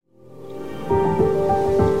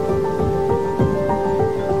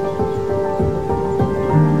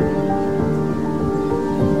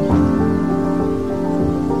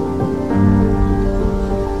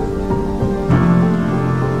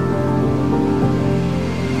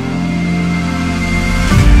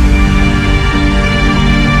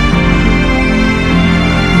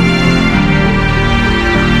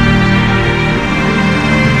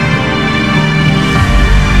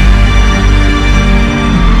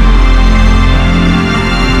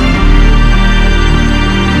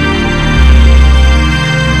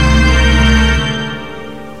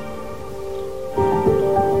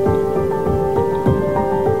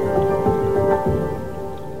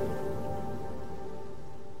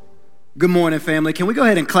Good morning, family. Can we go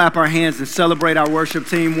ahead and clap our hands and celebrate our worship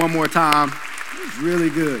team one more time? It was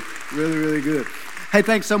really good. Really, really good. Hey,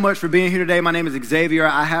 thanks so much for being here today. My name is Xavier.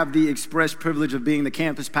 I have the express privilege of being the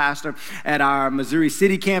campus pastor at our Missouri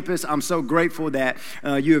City campus. I'm so grateful that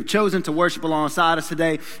you have chosen to worship alongside us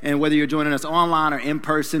today. And whether you're joining us online or in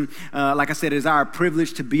person, like I said, it is our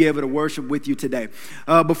privilege to be able to worship with you today.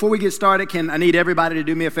 Before we get started, I need everybody to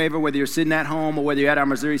do me a favor, whether you're sitting at home or whether you're at our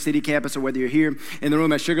Missouri City campus or whether you're here in the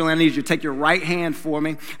room at Sugar Land. I need you to take your right hand for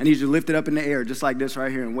me. I need you to lift it up in the air just like this right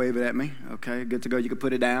here and wave it at me. Okay, good to go. You can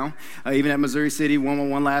put it down. Even at Missouri City,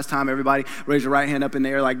 one last time, everybody raise your right hand up in the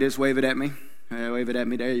air like this, wave it at me. Wave it at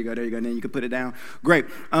me. There you go. And then you can put it down. Great.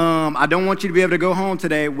 I don't want you to be able to go home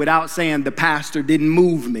today without saying the pastor didn't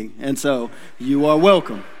move me. And so you are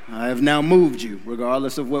welcome. I have now moved you,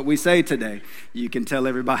 regardless of what we say today. You can tell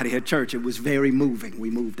everybody at church it was very moving.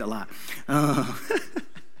 We moved a lot.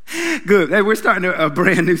 Good. Hey, we're starting a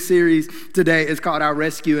brand new series today. It's called Our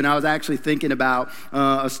Rescue, and I was actually thinking about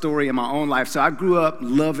a story in my own life. So I grew up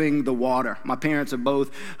loving the water. My parents are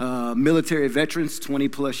both military veterans, 20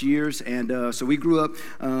 plus years, and so we grew up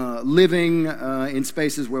living in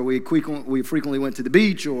spaces where we frequently went to the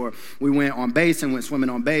beach, or we went on base and went swimming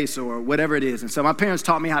on base, or whatever it is. And so my parents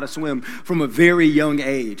taught me how to swim from a very young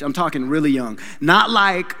age. I'm talking really young. Not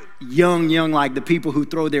like young like the people who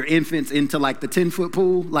throw their infants into like the 10-foot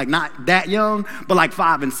pool, like not that young, but like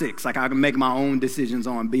 5 and 6. Like I can make my own decisions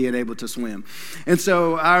on being able to swim. And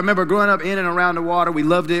so I remember growing up in and around the water. We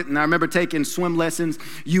loved it. And I remember taking swim lessons.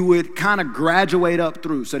 You would kind of graduate up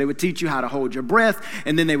through. So they would teach you how to hold your breath,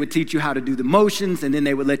 and then they would teach you how to do the motions, and then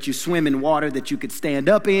they would let you swim in water that you could stand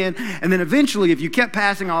up in. And then eventually, if you kept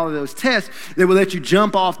passing all of those tests, they would let you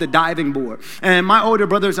jump off the diving board. And my older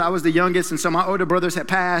brothers, I was the youngest, and so my older brothers had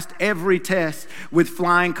passed every test with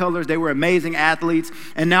flying colors. They were amazing athletes,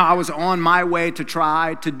 and now I was on my way to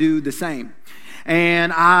try to do the same.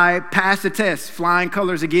 And I passed the test, flying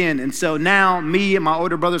colors again. And so now me and my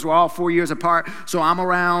older brothers were all 4 years apart. So I'm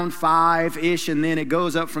around 5-ish, and then it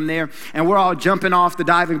goes up from there. And we're all jumping off the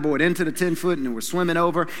diving board into the 10-foot, and we're swimming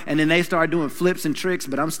over. And then they start doing flips and tricks,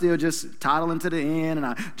 but I'm still just toddling to the end. And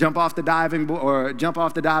I jump off the diving board,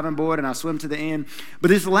 and I swim to the end. But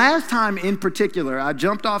this last time in particular, I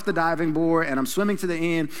jumped off the diving board, and I'm swimming to the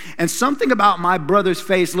end. And something about my brother's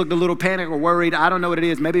face looked a little panicked or worried. I don't know what it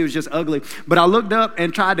is. Maybe it was just ugly. But I looked up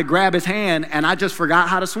and tried to grab his hand, and I just forgot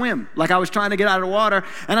how to swim. Like I was trying to get out of the water,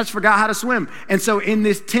 and I just forgot how to swim. And so in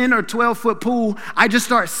this 10 or 12-foot pool, I just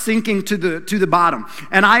start sinking to the bottom.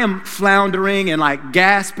 And I am floundering and like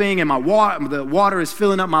gasping, and the water is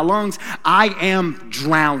filling up my lungs. I am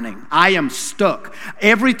drowning. I am stuck.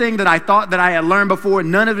 Everything that I thought that I had learned before,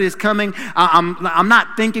 none of it is coming. I'm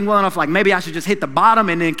not thinking well enough, like maybe I should just hit the bottom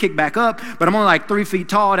and then kick back up, but I'm only like 3 feet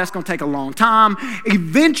tall. That's going to take a long time.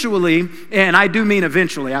 Eventually, and I do mean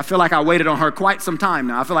eventually. I feel like I waited on her quite some time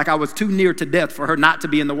now. I feel like I was too near to death for her not to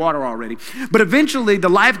be in the water already. But eventually, the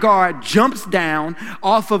lifeguard jumps down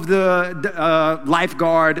off of the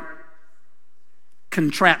lifeguard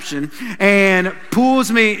contraption and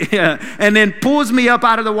pulls me up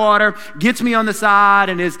out of the water, gets me on the side,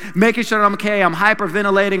 and is making sure I'm okay. I'm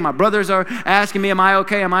hyperventilating. My brothers are asking me, am I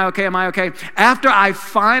okay? Am I okay? Am I okay? After I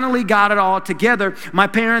finally got it all together, my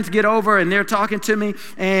parents get over and they're talking to me,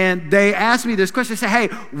 and they ask me this question. They say, hey,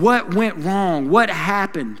 what went wrong? What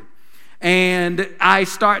happened? And I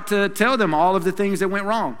start to tell them all of the things that went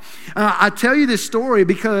wrong. I tell you this story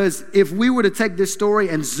because if we were to take this story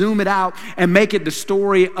and zoom it out and make it the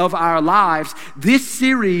story of our lives, this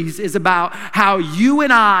series is about how you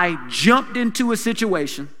and I jumped into a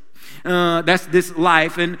situation. That's this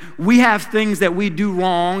life, and we have things that we do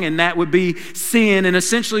wrong, and that would be sin, and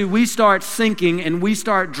essentially we start sinking and we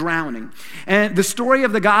start drowning. And the story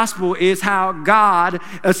of the gospel is how God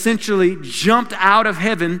essentially jumped out of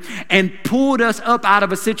heaven and pulled us up out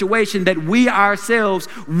of a situation that we ourselves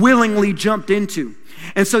willingly jumped into.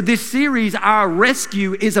 And so this series, Our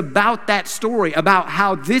Rescue, is about that story, about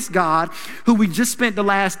how this God, who we just spent the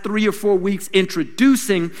last 3 or 4 weeks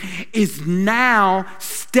introducing, is now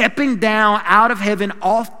stepping down out of heaven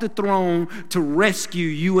off the throne to rescue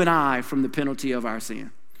you and I from the penalty of our sin.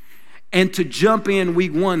 And to jump in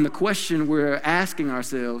week 1, the question we're asking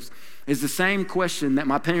ourselves is the same question that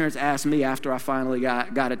my parents asked me after I finally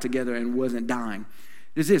got it together and wasn't dying.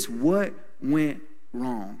 Is this: what went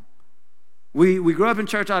wrong? We grew up in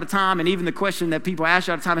church all the time, and even the question that people ask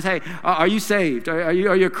you all the time is, hey, are you saved? Are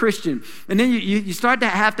you a Christian? And then you start to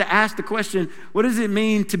have to ask the question, what does it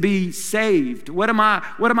mean to be saved? What am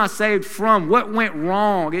I saved from? What went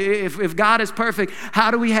wrong? If God is perfect,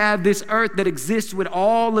 how do we have this earth that exists with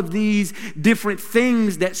all of these different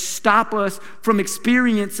things that stop us from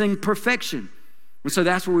experiencing perfection? And so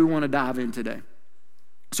that's where we want to dive in today.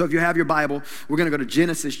 So if you have your Bible, we're going to go to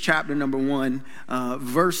Genesis chapter number 1,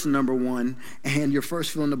 verse number 1. And your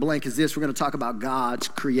first fill in the blank is this. We're going to talk about God's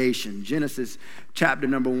creation. Genesis chapter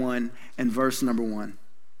number 1 and verse number 1.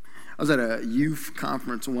 I was at a youth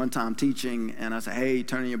conference one time teaching, and I said, hey,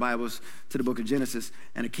 turn in your Bibles to the book of Genesis.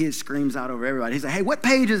 And a kid screams out over everybody. He said, hey, what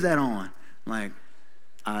page is that on? I'm like,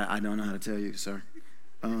 I don't know how to tell you, sir.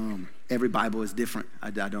 Every Bible is different. I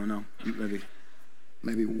don't know.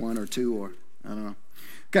 Maybe one or two, or I don't know.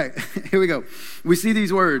 Okay, here we go. We see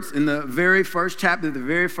these words in the very first chapter, the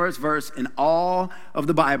very first verse in all of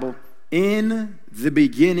the Bible. In the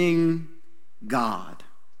beginning, God.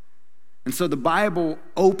 And so the Bible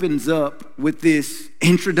opens up with this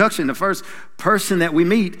introduction. The first person that we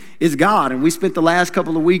meet is God. And we spent the last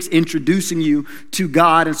couple of weeks introducing you to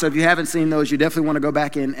God. And so if you haven't seen those, you definitely want to go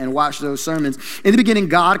back and watch those sermons. In the beginning,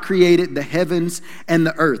 God created the heavens and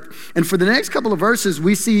the earth. And for the next couple of verses,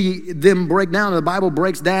 we see them break down. The Bible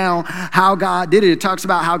breaks down how God did it. It talks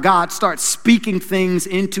about how God starts speaking things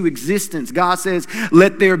into existence. God says,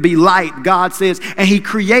 let there be light. God says, and he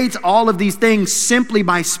creates all of these things simply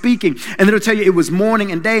by speaking. And then it'll tell you it was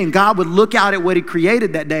morning and day, and God would look out at what he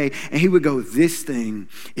created that day, and he would go, this thing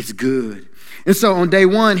is good. And so on day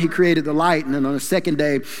one, he created the light, and then on the second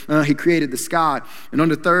day, he created the sky. And on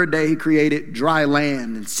the third day, he created dry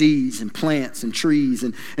land and seas and plants and trees.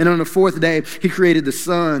 And on the fourth day, he created the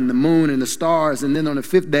sun, the moon, and the stars. And then on the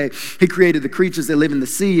fifth day, he created the creatures that live in the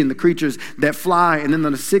sea and the creatures that fly. And then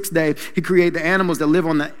on the sixth day, he created the animals that live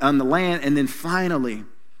on the land. And then finally,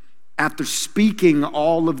 after speaking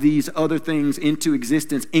all of these other things into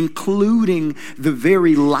existence, including the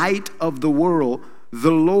very light of the world, the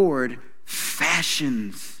Lord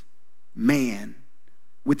fashions man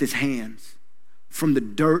with his hands from the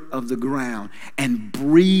dirt of the ground and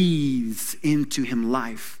breathes into him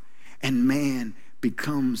life, and man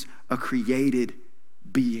becomes a created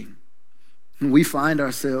being. And we find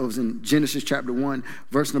ourselves in Genesis chapter 1,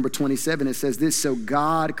 verse number 27. It says this, so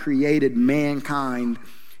God created mankind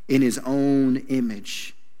in his own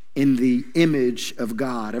image, in the image of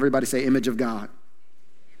God. Everybody say image of God.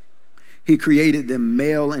 He created them,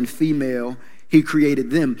 male and female. He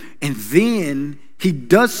created them. And then he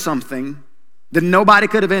does something that nobody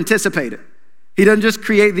could have anticipated. He doesn't just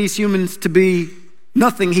create these humans to be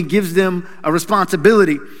nothing. He gives them a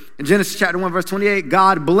responsibility. In Genesis chapter 1, verse 28,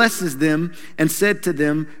 God blesses them and said to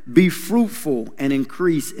them, be fruitful and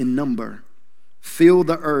increase in number. Fill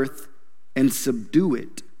the earth and subdue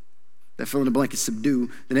it. That fill in the blank is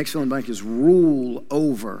subdue. The next fill in the blank is rule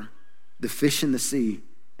over the fish in the sea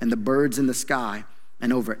and the birds in the sky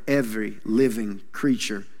and over every living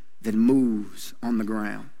creature that moves on the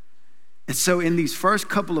ground. And so in these first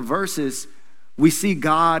couple of verses, we see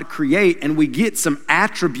God create, and we get some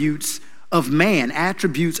attributes of man,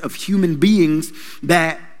 attributes of human beings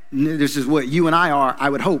that this is what you and I are, I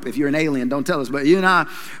would hope. If you're an alien, don't tell us. But you and I,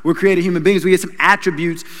 we're created human beings. We get some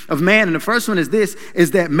attributes of man. And the first one is this,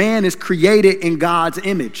 is that man is created in God's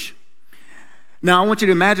image. Now, I want you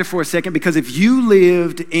to imagine for a second, because if you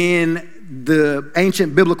lived in the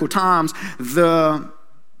ancient biblical times, the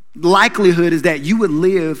likelihood is that you would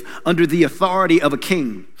live under the authority of a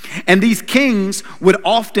king. And these kings would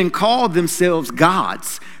often call themselves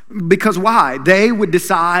gods. Because why? They would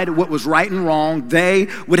decide what was right and wrong. They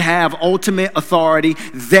would have ultimate authority.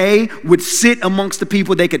 They would sit amongst the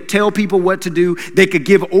people. They could tell people what to do. They could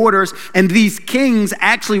give orders. And these kings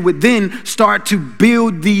actually would then start to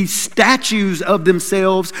build these statues of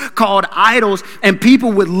themselves called idols. And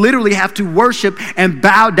people would literally have to worship and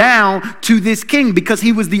bow down to this king because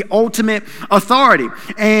he was the ultimate authority.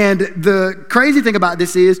 And the crazy thing about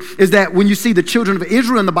this is that when you see the children of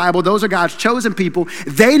Israel in the Bible, those are God's chosen people.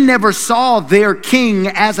 They never saw their king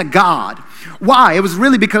as a god. Why? It was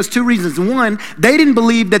really because two reasons. One, they didn't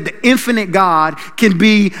believe that the infinite God can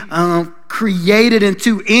be created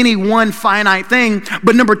into any one finite thing.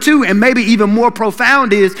 But number two, and maybe even more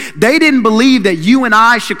profound, is they didn't believe that you and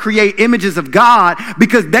I should create images of God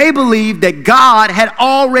because they believed that God had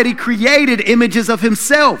already created images of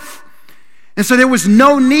himself. And so there was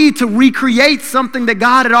no need to recreate something that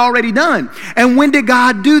God had already done. And when did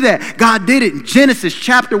God do that? God did it in Genesis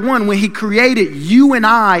chapter 1 when he created you and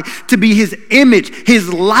I to be his image,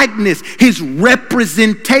 his likeness, his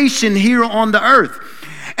representation here on the earth.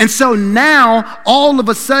 And so now, all of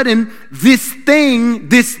a sudden, this thing,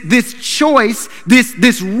 this choice,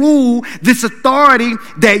 this rule, this authority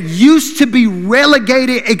that used to be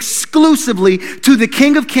relegated exclusively to the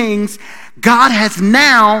King of Kings, God has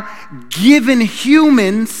now given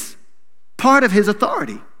humans part of his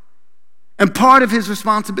authority and part of his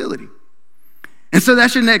responsibility. And so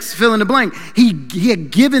that's your next fill in the blank. He had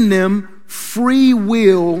given them free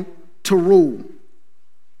will to rule.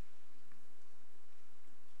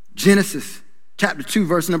 Genesis chapter 2,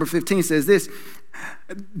 verse number 15 says this: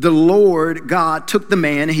 the Lord God took the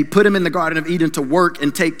man and he put him in the Garden of Eden to work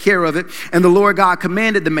and take care of it. And the Lord God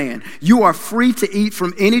commanded the man, you are free to eat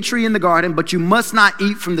from any tree in the garden, but you must not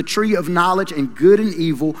eat from the tree of knowledge and good and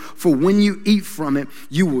evil, for when you eat from it,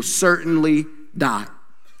 you will certainly die.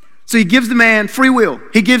 So he gives the man free will.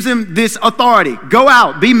 He gives him this authority. Go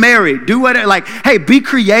out, be married, do whatever. Like, hey, be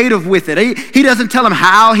creative with it. He doesn't tell him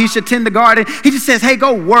how he should tend the garden. He just says, hey,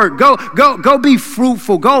 go work, go be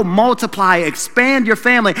fruitful, go multiply, expand your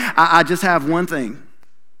family. I just have one thing.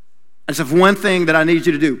 I just have one thing that I need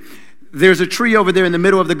you to do. There's a tree over there in the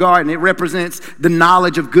middle of the garden. It represents the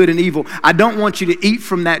knowledge of good and evil. I don't want you to eat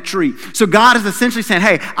from that tree. So God is essentially saying,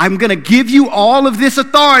 hey, I'm going to give you all of this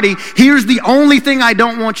authority. Here's the only thing I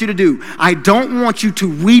don't want you to do. I don't want you to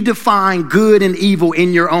redefine good and evil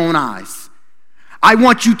in your own eyes. I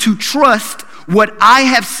want you to trust what I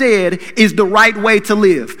have said is the right way to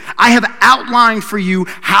live. I have outlined for you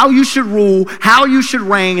how you should rule, how you should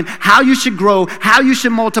reign, how you should grow, how you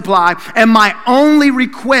should multiply. And my only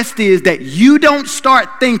request is that you don't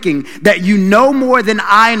start thinking that you know more than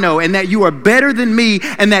I know and that you are better than me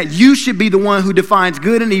and that you should be the one who defines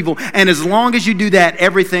good and evil. And as long as you do that,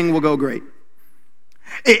 everything will go great.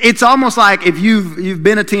 It's almost like if you've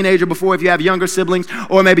been a teenager before, if you have younger siblings,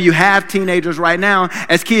 or maybe you have teenagers right now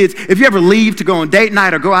as kids, if you ever leave to go on date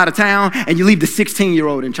night or go out of town and you leave the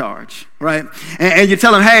 16-year-old in charge, right? And you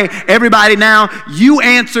tell them, hey, everybody now, you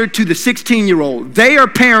answer to the 16-year-old. They are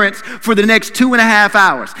parents for the next 2.5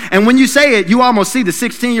 hours. And when you say it, you almost see the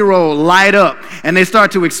 16-year-old light up and they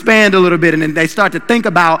start to expand a little bit and then they start to think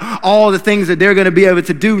about all the things that they're going to be able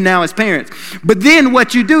to do now as parents. But then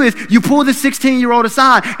what you do is you pull the 16-year-old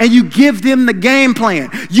aside and you give them the game plan.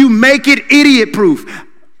 You make it idiot-proof.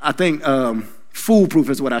 I think foolproof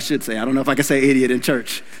is what I should say. I don't know if I can say idiot in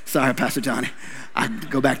church. Sorry, Pastor Johnny. I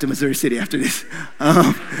go back to Missouri City after this.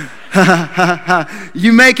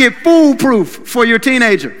 You make it foolproof for your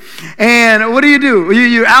teenager. And what do?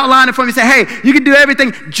 You outline it for me. You say, hey, you can do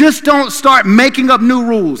everything. Just don't start making up new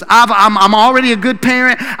rules. I'm already a good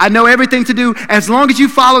parent. I know everything to do. As long as you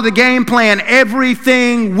follow the game plan,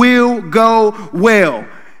 everything will go well.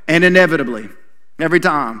 And inevitably, every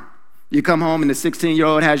time you come home and the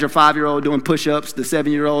 16-year-old has your 5-year-old doing push-ups, the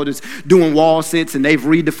 7-year-old is doing wall sits, and they've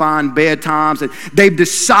redefined bedtimes, and they've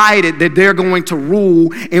decided that they're going to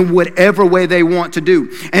rule in whatever way they want to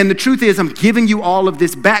do. And the truth is, I'm giving you all of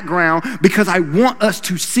this background because I want us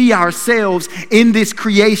to see ourselves in this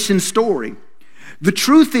creation story. The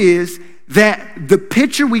truth is that the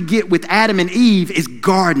picture we get with Adam and Eve is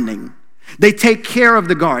gardening. They take care of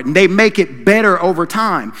the garden. They make it better over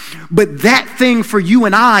time. But that thing for you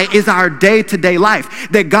and I is our day-to-day life.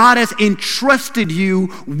 That God has entrusted you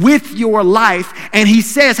with your life. And he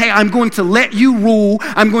says, hey, I'm going to let you rule.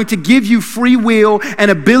 I'm going to give you free will and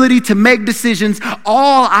ability to make decisions.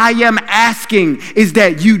 All I am asking is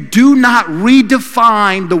that you do not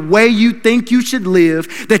redefine the way you think you should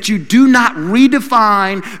live. That you do not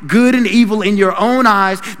redefine good and evil in your own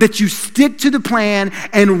eyes. That you stick to the plan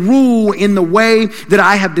and rule in the way that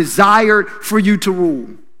I have desired for you to rule.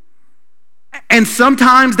 And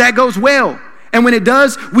sometimes that goes well. And when it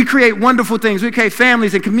does, we create wonderful things. We create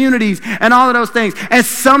families and communities and all of those things. And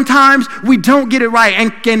sometimes we don't get it right.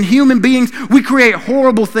 And human beings, we create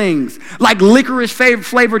horrible things like licorice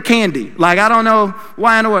flavored candy. Like, I don't know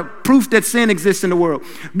why I know what proof that sin exists in the world.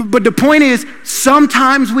 But the point is,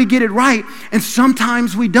 sometimes we get it right and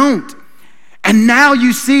sometimes we don't. And now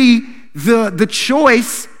you see the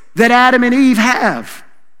choice that Adam and Eve have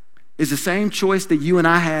is the same choice that you and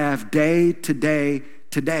I have day to day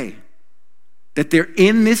today. That they're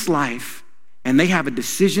in this life and they have a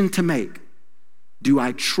decision to make. Do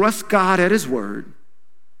I trust God at his word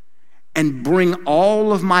and bring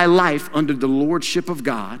all of my life under the lordship of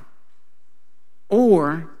God?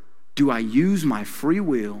 Or do I use my free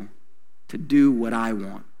will to do what I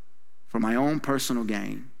want for my own personal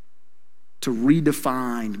gain, to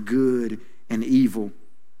redefine good and evil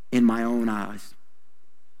in my own eyes?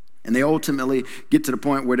 And they ultimately get to the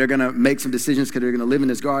point where they're going to make some decisions because they're going to live in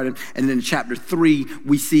this garden. And then in chapter 3,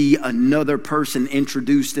 we see another person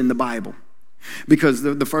introduced in the Bible. Because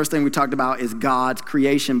the first thing we talked about is God's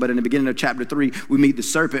creation, but in the beginning of chapter 3, we meet the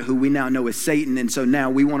serpent, who we now know is Satan, and so now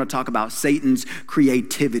we want to talk about Satan's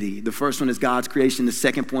creativity. The first one is God's creation. The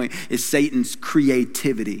second point is Satan's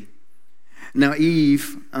creativity. Now,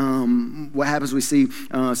 Eve, what happens, we see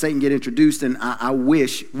Satan get introduced, and I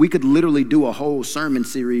wish we could literally do a whole sermon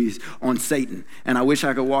series on Satan. And I wish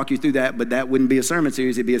I could walk you through that, but that wouldn't be a sermon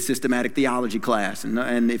series. It'd be a systematic theology class.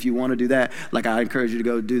 And if you want to do that, like, I encourage you to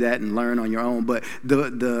go do that and learn on your own. But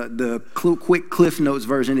the quick Cliff Notes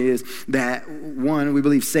version is that, one, we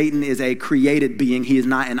believe Satan is a created being. He is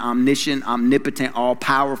not an omniscient, omnipotent,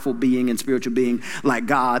 all-powerful being and spiritual being like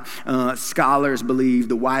God. Scholars believe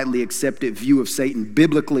the widely accepted view of Satan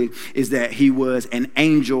biblically is that he was an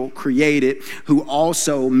angel created who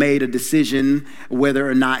also made a decision whether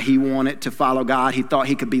or not he wanted to follow God. He thought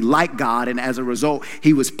he could be like God, and as a result,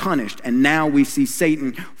 he was punished. And now we see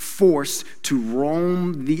Satan forced to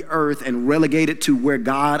roam the earth and relegated to where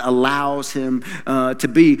God allows him to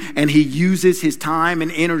be. And he uses his time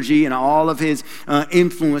and energy and all of his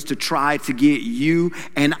influence to try to get you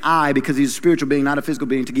and I, because he's a spiritual being, not a physical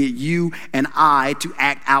being, to get you and I to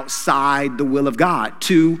act outside the will of God,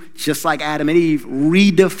 to, just like Adam and Eve,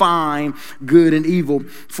 redefine good and evil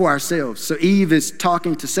for ourselves. So Eve is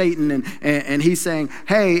talking to Satan, and he's saying,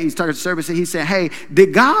 hey, he's talking to the serpent, he's saying, hey,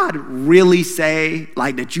 did God really say,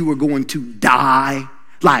 like, that you were going to die?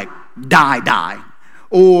 Like, die.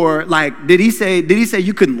 Or, like, did he say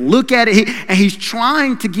you couldn't look at it? And he's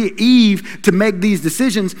trying to get Eve to make these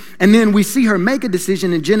decisions, and then we see her make a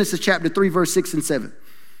decision in Genesis chapter 3, verse 6 and 7.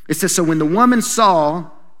 It says, so when the woman saw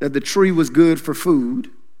that the tree was good for food,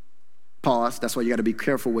 pause, that's why you got to be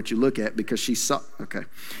careful what you look at, because she saw, okay,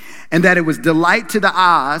 and that it was delight to the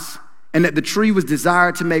eyes, and that the tree was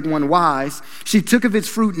desired to make one wise, she took of its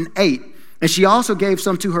fruit and ate, and she also gave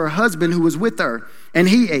some to her husband who was with her, and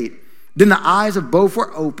he ate. Then the eyes of both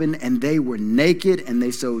were open, and they were naked, and they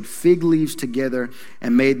sewed fig leaves together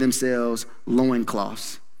and made themselves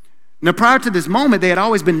loincloths. Now, prior to this moment, they had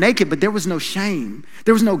always been naked, but there was no shame.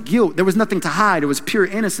 There was no guilt. There was nothing to hide. It was pure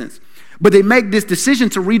innocence. But they make this decision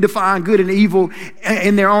to redefine good and evil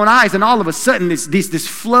in their own eyes. And all of a sudden, this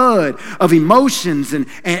flood of emotions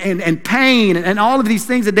and pain and all of these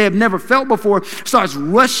things that they have never felt before starts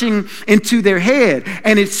rushing into their head.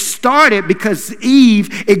 And it started because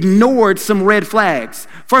Eve ignored some red flags.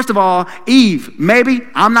 First of all, Eve, maybe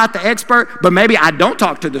I'm not the expert, but maybe I don't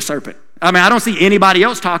talk to the serpent. I mean, I don't see anybody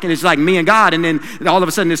else talking. It's like me and God, and then all of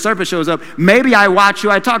a sudden this serpent shows up. Maybe I watch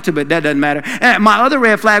who I talk to, but that doesn't matter. And my other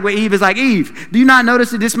red flag with Eve is like, Eve, do you not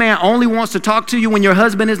notice that this man only wants to talk to you when your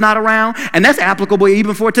husband is not around? And that's applicable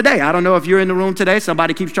even for today. I don't know if you're in the room today,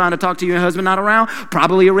 somebody keeps trying to talk to you and your husband not around,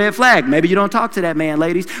 probably a red flag. Maybe you don't talk to that man,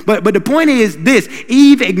 ladies. But the point is this,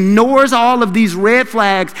 Eve ignores all of these red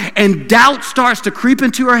flags, and doubt starts to creep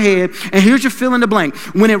into her head. And here's your fill in the blank.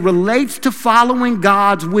 When it relates to following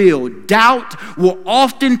God's will, doubt will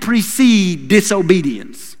often precede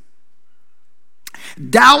disobedience.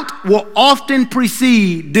 Doubt will often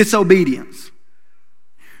precede disobedience.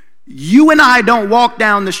 You and I don't walk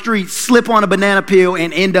down the street, slip on a banana peel,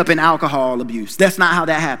 and end up in alcohol abuse. That's not how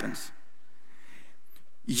that happens.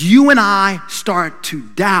 You and I start to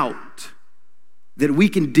doubt that we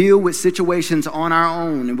can deal with situations on our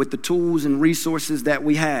own and with the tools and resources that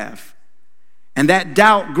we have. And that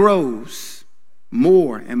doubt grows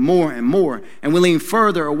more and more and more. And we lean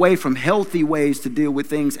further away from healthy ways to deal with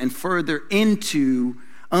things and further into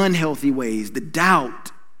unhealthy ways. The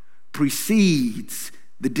doubt precedes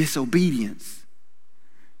the disobedience.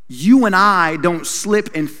 You and I don't slip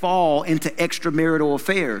and fall into extramarital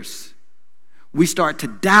affairs. We start to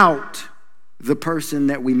doubt the person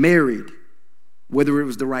that we married, whether it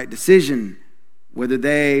was the right decision, whether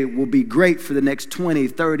they will be great for the next 20,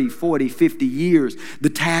 30, 40, 50 years. The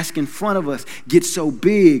task in front of us gets so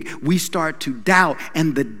big, we start to doubt,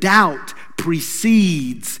 and the doubt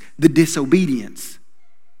precedes the disobedience.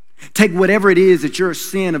 Take whatever it is that your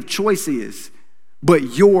sin of choice is,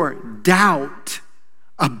 but your doubt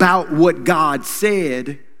about what God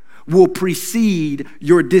said will precede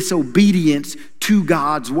your disobedience to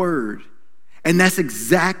God's word. And that's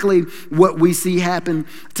exactly what we see happen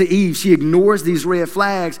to Eve. She ignores these red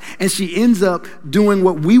flags, and she ends up doing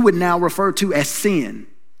what we would now refer to as sin.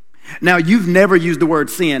 Now, you've never used the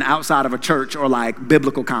word sin outside of a church or like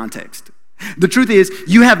biblical context. The truth is,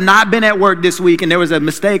 you have not been at work this week and there was a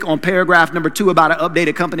mistake on paragraph number 2 about an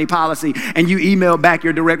updated company policy, and you emailed back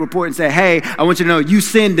your direct report and said, hey, I want you to know you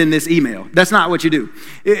sinned in this email. That's not what you do.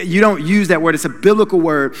 You don't use that word. It's a biblical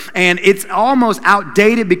word, and it's almost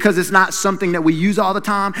outdated because it's not something that we use all the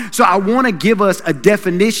time. So I want to give us a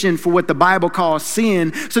definition for what the Bible calls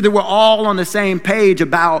sin so that we're all on the same page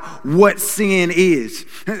about what sin is.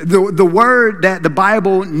 The word that the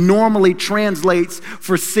Bible normally translates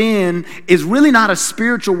for sin is really not a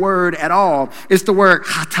spiritual word at all. It's the word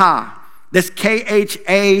chata. That's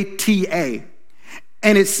Khata.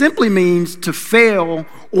 And it simply means to fail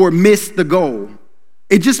or miss the goal.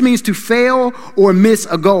 It just means to fail or miss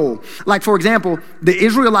a goal. Like, for example, the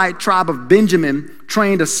Israelite tribe of Benjamin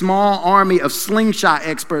trained a small army of slingshot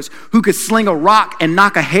experts who could sling a rock and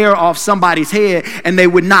knock a hair off somebody's head, and they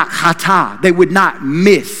would not chata. They would not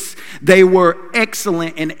miss. They were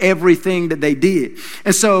excellent in everything that they did.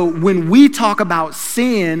 And so when we talk about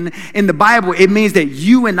sin in the Bible, it means that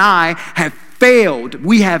you and I have failed.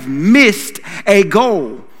 We have missed a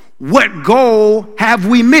goal. What goal have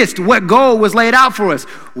we missed? What goal was laid out for us?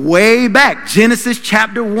 Way back, Genesis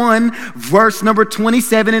chapter 1, verse number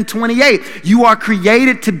 27 and 28. You are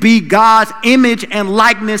created to be God's image and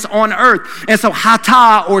likeness on earth. And so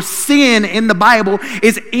chata, or sin in the Bible,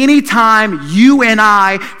 is anytime you and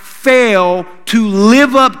I fail to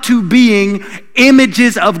live up to being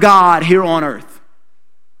images of God here on earth.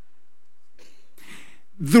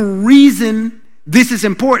 The reason this is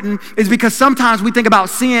important is because sometimes we think about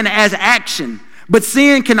sin as action, but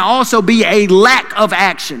sin can also be a lack of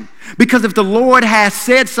action. Because if the Lord has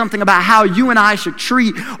said something about how you and I should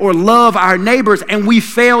treat or love our neighbors and we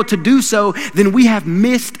fail to do so, then we have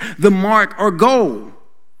missed the mark or goal.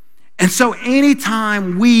 And so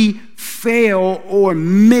anytime we fail or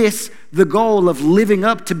miss the goal of living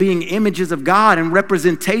up to being images of God and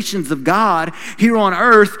representations of God here on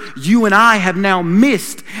earth, you and I have now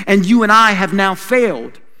missed, and you and I have now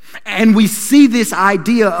failed. And we see this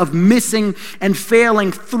idea of missing and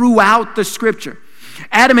failing throughout the scripture.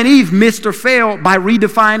 Adam and Eve missed or failed by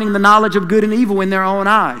redefining the knowledge of good and evil in their own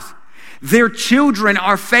eyes. Their children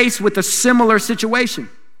are faced with a similar situation.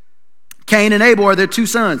 Cain and Abel are their two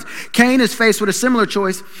sons. Cain is faced with a similar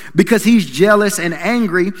choice because he's jealous and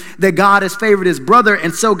angry that God has favored his brother,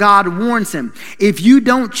 and so God warns him. If you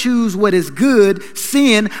don't choose what is good,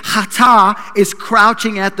 sin, chata, is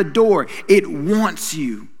crouching at the door. It wants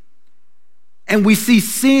you. And we see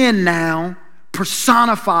sin now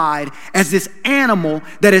personified as this animal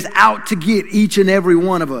that is out to get each and every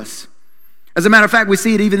one of us. As a matter of fact, we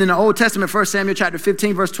see it even in the Old Testament, 1 Samuel chapter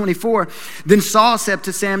 15, verse 24. Then Saul said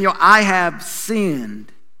to Samuel, I have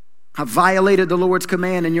sinned. I violated the Lord's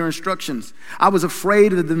command and your instructions. I was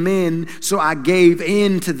afraid of the men, so I gave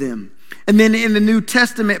in to them. And then in the New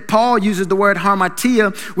Testament, Paul uses the word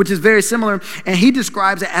harmatia, which is very similar, and he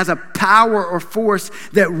describes it as a power or force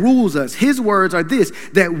that rules us. His words are this,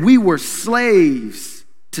 that we were slaves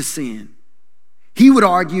to sin. He would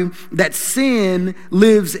argue that sin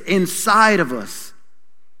lives inside of us.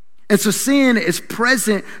 And so sin is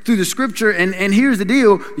present through the scripture. And here's the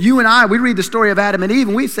deal. You and I, we read the story of Adam and Eve,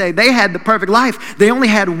 and we say they had the perfect life. They only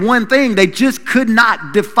had one thing. They just could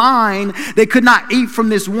not define. They could not eat from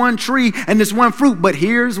this one tree and this one fruit. But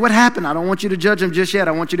here's what happened. I don't want you to judge them just yet.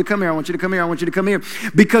 I want you to come here. I want you to come here. I want you to come here.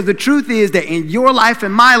 Because the truth is that in your life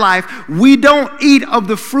and my life, we don't eat of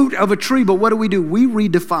the fruit of a tree. But what do? We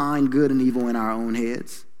redefine good and evil in our own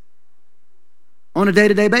heads on a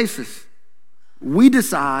day-to-day basis. We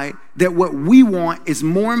decide that what we want is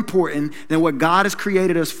more important than what God has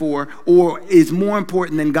created us for, or is more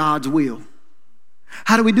important than God's will.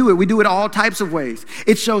 How do we do it? We do it all types of ways.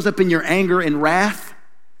 It shows up in your anger and wrath.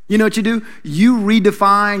 You know what you do? You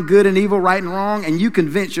redefine good and evil, right and wrong, and you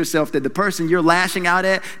convince yourself that the person you're lashing out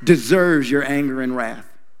at deserves your anger and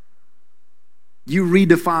wrath. You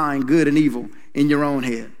redefine good and evil in your own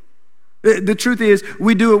head. The truth is,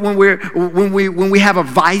 we do it when we have a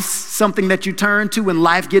vice, something that you turn to when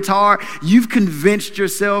life gets hard. You've convinced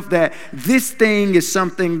yourself that this thing is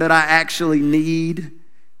something that I actually need.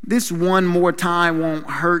 This one more time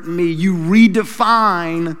won't hurt me. You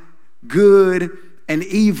redefine good and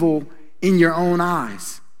evil in your own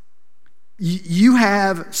eyes. You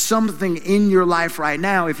have something in your life right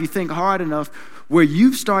now, if you think hard enough, where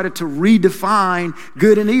you've started to redefine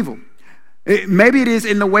good and evil. Maybe it is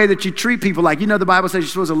in the way that you treat people. Like, the Bible says you're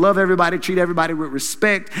supposed to love everybody, treat everybody with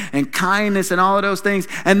respect and kindness and all of those things.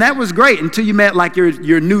 And that was great until you met like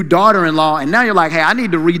your new daughter-in-law. And now you're like, hey, I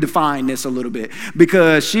need to redefine this a little bit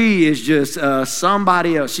because she is just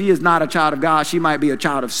somebody else. She is not a child of God. She might be a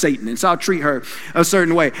child of Satan. And so I'll treat her a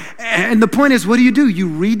certain way. And the point is, what do? You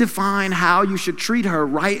redefine how you should treat her,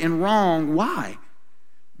 right and wrong. Why?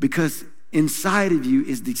 Because inside of you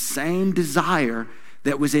is the same desire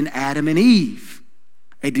that was in Adam and Eve,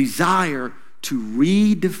 a desire to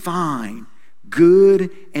redefine good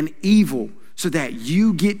and evil so that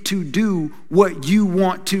you get to do what you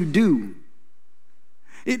want to do.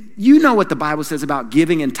 You know what the Bible says about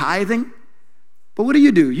giving and tithing, but what do?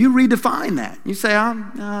 You redefine that. You say, I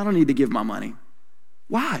don't need to give my money.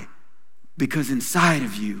 Why? Because inside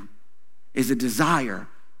of you is a desire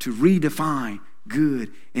to redefine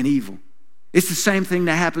good and evil. It's the same thing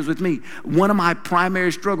that happens with me. One of my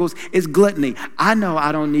primary struggles is gluttony. I know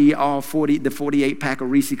I don't need all the 48 pack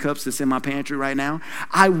of Reese cups that's in my pantry right now.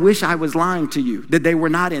 I wish I was lying to you that they were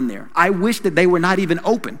not in there. I wish that they were not even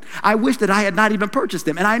open. I wish that I had not even purchased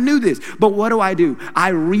them. And I knew this. But what do?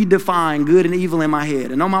 I redefine good and evil in my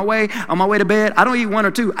head. And on my way to bed, I don't eat one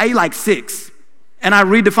or two. I eat like 6. And I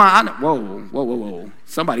redefine. Whoa.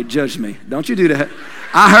 Somebody judged me. Don't you do that.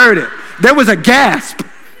 I heard it. There was a gasp.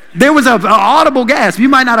 There was an audible gasp. You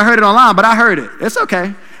might not have heard it online, but I heard it. It's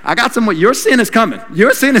okay. I got some. Your sin is coming.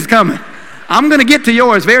 Your sin is coming. I'm going to get to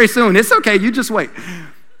yours very soon. It's okay. You just wait.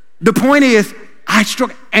 The point is, I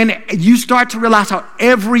struggle. And you start to realize how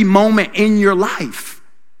every moment in your life,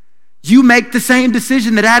 you make the same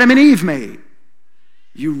decision that Adam and Eve made.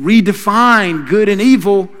 You redefine good and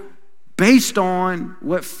evil based on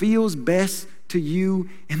what feels best to you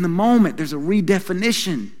in the moment. There's a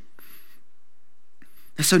redefinition.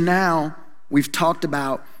 And so now we've talked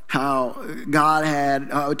about how we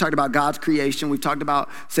talked about God's creation. We've talked about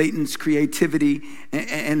Satan's creativity.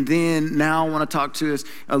 And then now I want to talk to us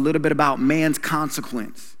a little bit about man's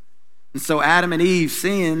consequence. And so Adam and Eve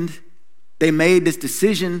sinned. They made this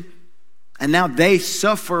decision. And now they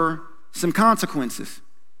suffer some consequences.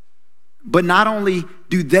 But not only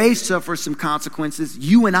do they suffer some consequences,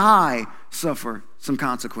 you and I suffer some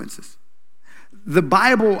consequences. The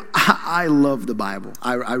Bible, I love the Bible.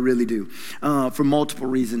 I really do, for multiple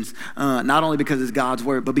reasons. Not only because it's God's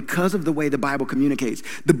word, but because of the way the Bible communicates.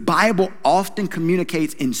 The Bible often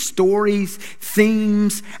communicates in stories,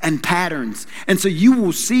 themes, and patterns. And so you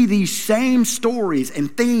will see these same stories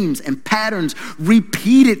and themes and patterns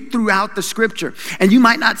repeated throughout the scripture. And you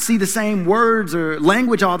might not see the same words or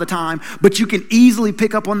language all the time, but you can easily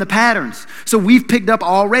pick up on the patterns. So we've picked up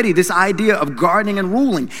already this idea of gardening and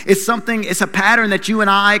ruling. It's a pattern that you and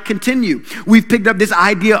I continue. We've picked up this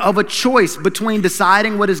idea of a choice between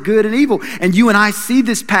deciding what is good and evil. And you and I see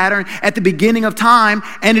this pattern at the beginning of time,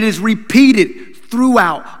 and it is repeated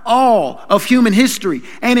throughout all of human history.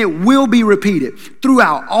 And it will be repeated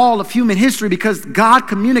throughout all of human history because God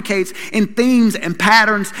communicates in themes and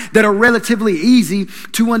patterns that are relatively easy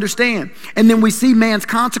to understand. And then we see man's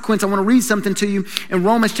consequence. I want to read something to you. In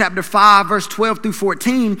Romans chapter 5, verse 12 through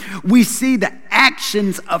 14, we see the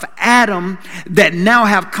actions of Adam that now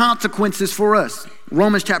have consequences for us.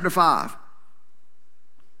 Romans chapter 5.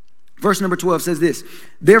 Verse number 12 says this: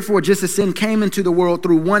 therefore, just as sin came into the world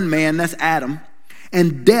through one man, that's Adam,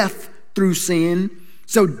 and death through sin,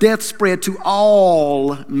 so death spread to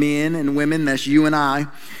all men and women, that's you and I,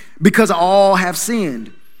 because all have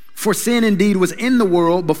sinned. For sin indeed was in the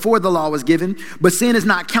world before the law was given, but sin is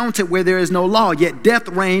not counted where there is no law. Yet death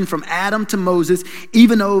reigned from Adam to Moses,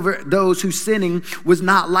 even over those whose sinning was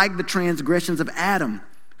not like the transgressions of Adam,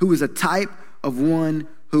 who was a type of one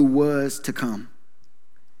who was to come.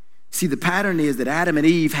 See, the pattern is that Adam and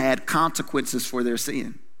Eve had consequences for their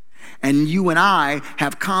sin. And you and I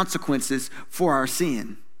have consequences for our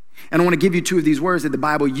sin. And I want to give you two of these words that the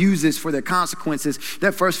Bible uses for their consequences.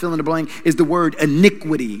 That first fill in the blank is the word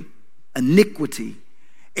iniquity. Iniquity.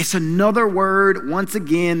 It's another word, once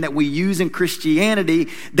again, that we use in Christianity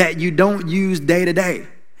that you don't use day to day.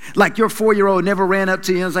 Like your 4-year-old never ran up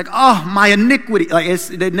to you and was like, oh, my iniquity.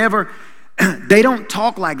 They don't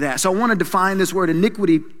talk like that. So I want to define this word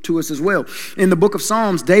iniquity to us as well. In the book of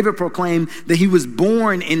Psalms, David proclaimed that he was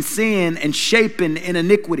born in sin and shapen in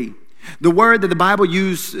iniquity. The word that the Bible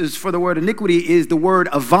uses for the word iniquity is the word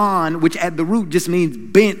avon, which at the root just means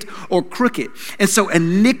bent or crooked. And so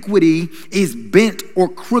iniquity is bent or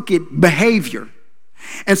crooked behavior.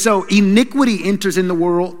 And so iniquity enters in the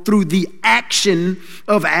world through the action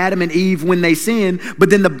of Adam and Eve when they sin. But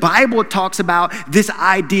then the Bible talks about this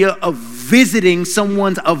idea of visiting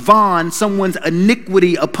someone's avon, someone's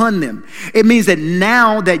iniquity upon them. It means that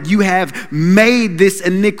now that you have made this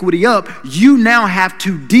iniquity up, you now have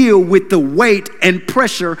to deal with the weight and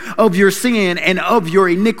pressure of your sin and of your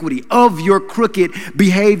iniquity, of your crooked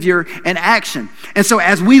behavior and action. And so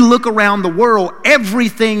as we look around the world,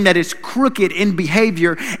 everything that is crooked in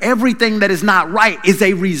behavior, everything that is not right is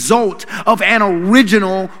a result of an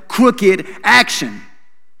original crooked action.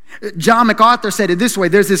 John MacArthur said it this way.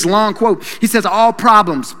 There's this long quote. He says, all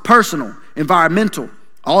problems, personal, environmental,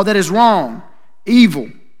 all that is wrong,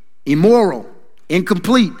 evil, immoral,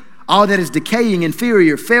 incomplete, all that is decaying,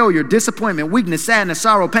 inferior, failure, disappointment, weakness, sadness,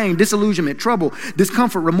 sorrow, pain, disillusionment, trouble,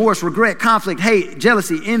 discomfort, remorse, regret, conflict, hate,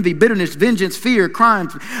 jealousy, envy, bitterness, vengeance, fear, crime,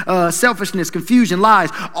 selfishness, confusion,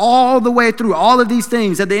 lies, all the way through all of these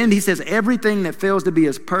things. At the end, he says, everything that fails to be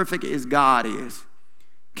as perfect as God is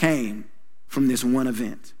came from this one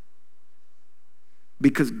event.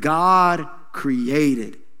 Because God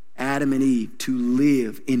created Adam and Eve to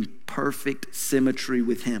live in perfect symmetry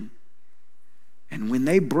with him. And when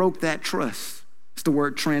they broke that trust, it's the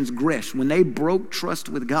word transgress. When they broke trust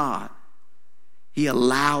with God, he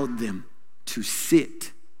allowed them to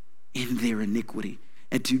sit in their iniquity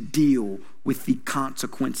and to deal with the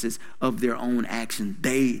consequences of their own action.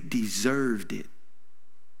 They deserved it.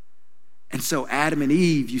 And so Adam and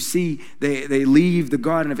Eve, you see, they leave the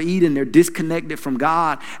Garden of Eden. They're disconnected from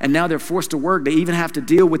God, and now they're forced to work. They even have to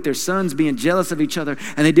deal with their sons being jealous of each other,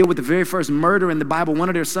 and they deal with the very first murder in the Bible. One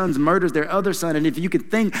of their sons murders their other son, and if you can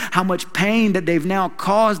think how much pain that they've now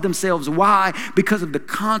caused themselves. Why? Because of the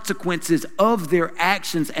consequences of their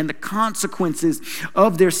actions and the consequences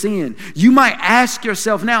of their sin. You might ask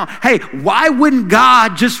yourself now, hey, why wouldn't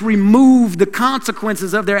God just remove the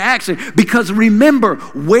consequences of their action? Because remember,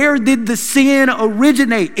 where did the sin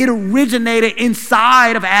originate? It originated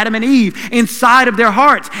inside of Adam and Eve, inside of their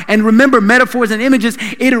hearts. And remember, metaphors and images,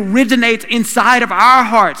 it originates inside of our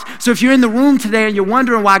hearts. So if you're in the room today and you're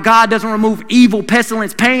wondering why God doesn't remove evil,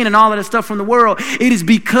 pestilence, pain, and all of that stuff from the world, it is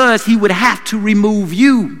because he would have to remove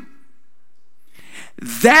you.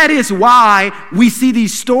 That is why we see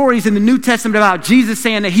these stories in the New Testament about Jesus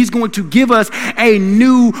saying that he's going to give us a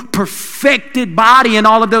new perfected body and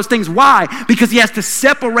all of those things. Why? Because he has to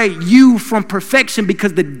separate you from perfection,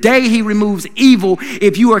 because the day he removes evil,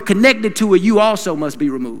 if you are connected to it, you also must be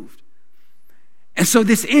removed. And so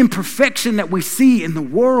this imperfection that we see in the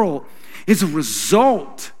world is a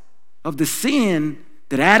result of the sin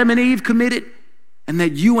that Adam and Eve committed and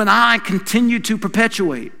that you and I continue to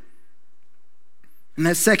perpetuate. And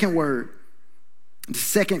that second word, the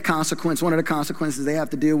second consequence, one of the consequences they have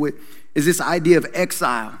to deal with is this idea of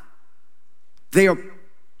exile.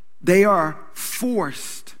 They are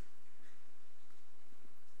forced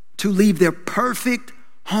to leave their perfect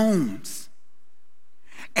homes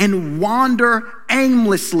and wander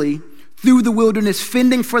aimlessly through the wilderness,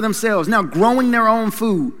 fending for themselves, now growing their own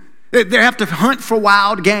food. They have to hunt for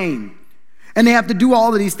wild game. And they have to do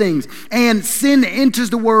all of these things. And sin enters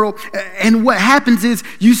the world. And what happens is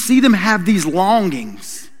you see them have these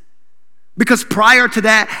longings. Because prior to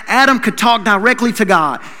that, Adam could talk directly to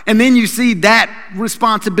God. And then you see that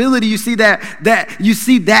responsibility, you see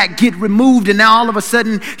that get removed. And now all of a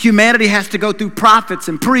sudden, humanity has to go through prophets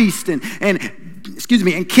and priests and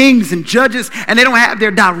kings and judges. And they don't have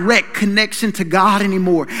their direct connection to God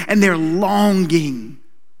anymore. And they're longing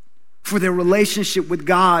for their relationship with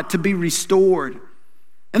God to be restored.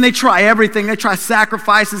 And they try everything. They try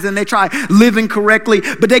sacrifices and they try living correctly,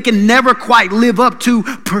 but they can never quite live up to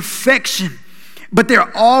perfection. But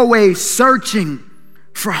they're always searching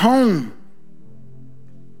for home.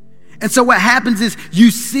 And so what happens is you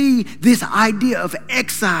see this idea of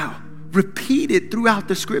exile repeated throughout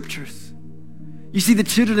the scriptures. You see the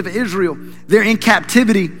children of Israel, they're in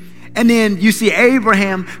captivity. And then you see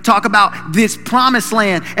Abraham talk about this promised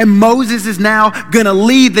land. And Moses is now going to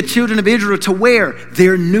lead the children of Israel to where?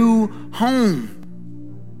 Their new home.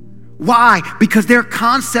 Why? Because their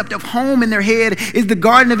concept of home in their head is the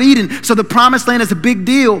Garden of Eden. So the promised land is a big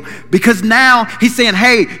deal, because now he's saying,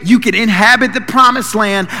 hey, you can inhabit the promised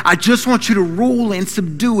land. I just want you to rule and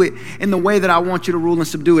subdue it in the way that I want you to rule and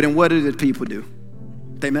subdue it. And what do the people do?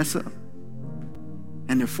 They mess up.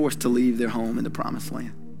 And they're forced to leave their home in the promised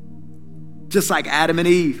land. Just like Adam and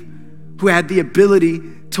Eve, who had the ability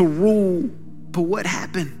to rule. But what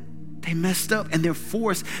happened? They messed up and they're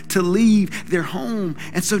forced to leave their home.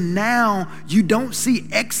 And so now you don't see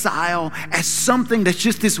exile as something that's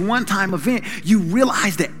just this one-time event. You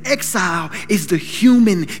realize that exile is the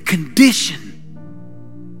human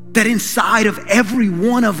condition. That inside of every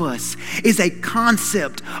one of us is a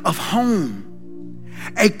concept of home.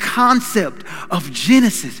 a concept of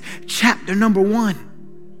Genesis chapter number 1,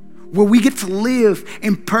 where we get to live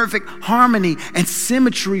in perfect harmony and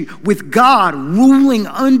symmetry with God, ruling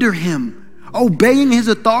under him, obeying his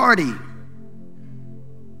authority.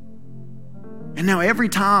 And now every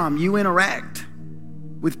time you interact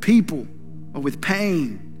with people or with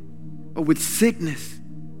pain or with sickness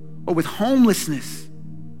or with homelessness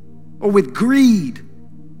or with greed,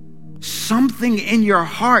 something in your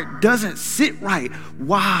heart doesn't sit right.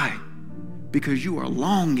 Why? Because you are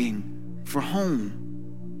longing for home.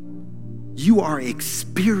 You are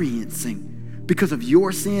experiencing, because of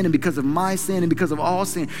your sin and because of my sin and because of all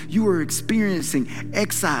sin, you are experiencing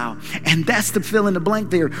exile. And that's the fill in the blank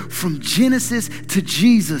there. From Genesis to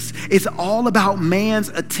Jesus, it's all about man's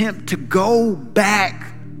attempt to go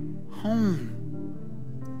back home.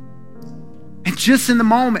 And just in the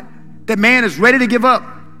moment that man is ready to give up,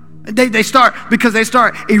 they start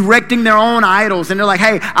erecting their own idols, and they're like,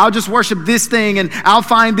 hey, I'll just worship this thing and I'll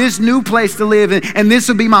find this new place to live in, and this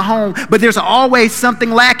will be my home. But there's always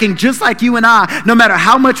something lacking, just like you and I. No matter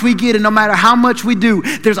how much we get and no matter how much we do,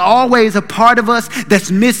 there's always a part of us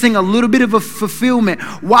that's missing a little bit of a fulfillment.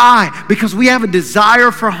 Why? Because we have a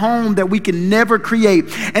desire for home that we can never create.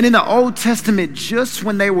 And in the Old Testament, just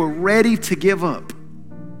when they were ready to give up,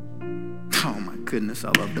 oh my goodness,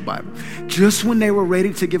 I love the Bible. Just when they were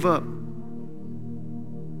ready to give up,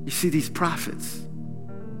 you see these prophets,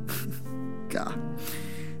 God,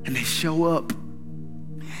 and they show up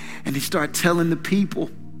and they start telling the people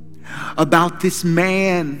about this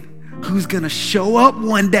man who's gonna show up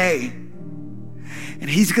one day and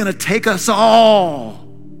he's gonna take us all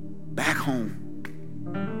back home.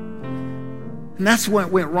 And that's what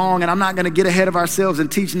went wrong. And I'm not going to get ahead of ourselves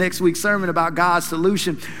and teach next week's sermon about God's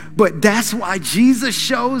solution. But that's why Jesus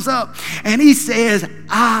shows up and he says,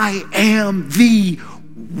 I am the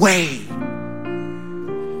way.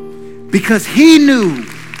 Because he knew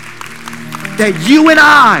that you and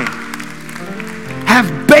I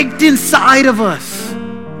have baked inside of us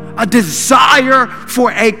a desire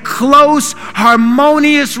for a close,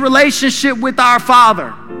 harmonious relationship with our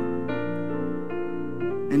Father.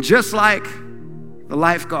 And just like the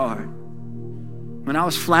lifeguard, when I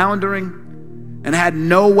was floundering and had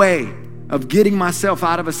no way of getting myself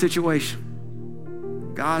out of a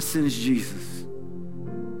situation, God sends Jesus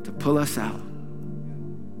to pull us out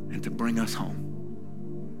and to bring us home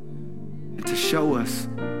and to show us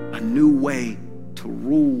a new way to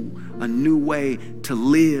rule, a new way to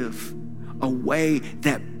live, a way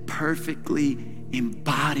that perfectly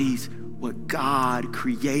embodies what God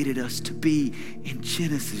created us to be in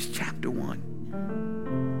Genesis chapter 1.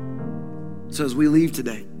 So as we leave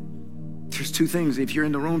today, there's two things. If you're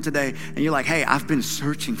in the room today and you're like, hey, I've been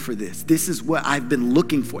searching for this. This is what I've been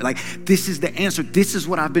looking for. Like, this is the answer. This is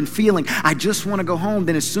what I've been feeling. I just want to go home.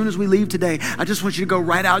 Then as soon as we leave today, I just want you to go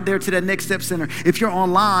right out there to that Next Step Center. If you're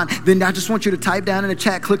online, then I just want you to type down in the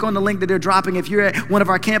chat, click on the link that they're dropping. If you're at one of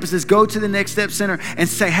our campuses, go to the Next Step Center and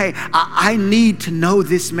say, hey, I need to know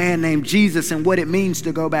this man named Jesus and what it means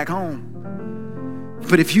to go back home.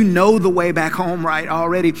 But if you know the way back home right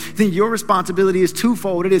already, then your responsibility is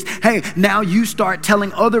twofold. It is, hey, now you start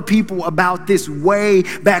telling other people about this way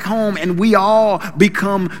back home, and we all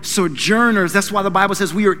become sojourners. That's why the Bible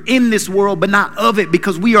says we are in this world, but not of it,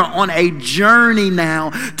 because we are on a journey now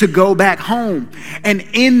to go back home. And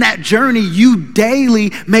in that journey, you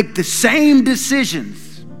daily make the same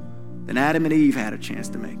decisions that Adam and Eve had a chance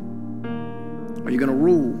to make. Are you going to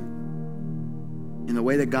rule in the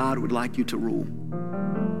way that God would like you to rule?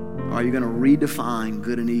 Or are you going to redefine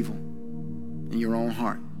good and evil in your own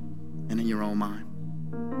heart and in your own mind?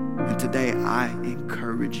 And today I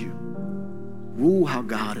encourage you, rule how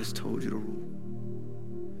God has told you to rule.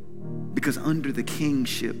 Because under the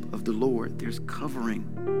kingship of the Lord, there's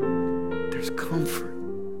covering, there's comfort,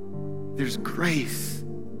 there's grace.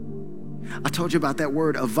 I told you about that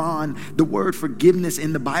word, avon, the word forgiveness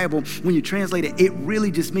in the Bible. When you translate it, it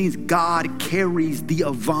really just means God carries the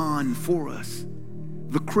avon for us.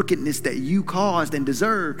 The crookedness that you caused and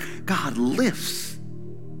deserved, God lifts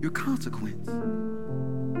your consequence.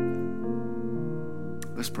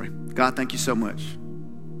 Let's pray. God, thank you so much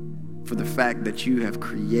for the fact that you have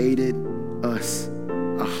created us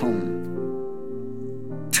a home.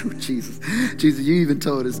 Jesus, you even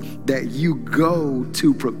told us that you go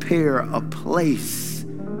to prepare a place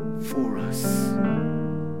for us,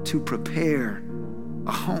 to prepare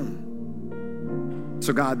a home.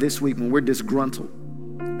 So God, this week when we're disgruntled,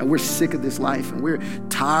 And we're sick of this life, and we're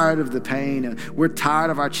tired of the pain, and we're tired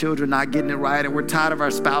of our children not getting it right, and we're tired of our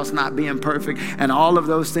spouse not being perfect, and all of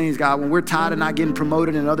those things, God. When we're tired of not getting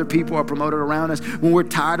promoted and other people are promoted around us, when we're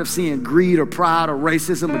tired of seeing greed or pride or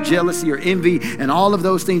racism or jealousy or envy and all of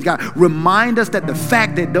those things, God, remind us that the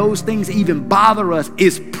fact that those things even bother us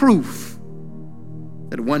is proof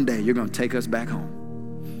that one day you're going to take us back home.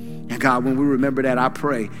 And God, when we remember that, I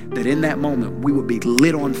pray that in that moment, we would be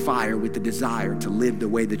lit on fire with the desire to live the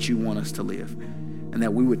way that you want us to live. And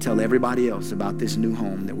that we would tell everybody else about this new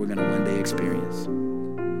home that we're going to one day experience.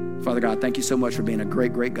 Father God, thank you so much for being a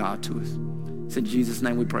great, great God to us. It's in Jesus'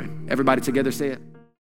 name we pray. Everybody together say it.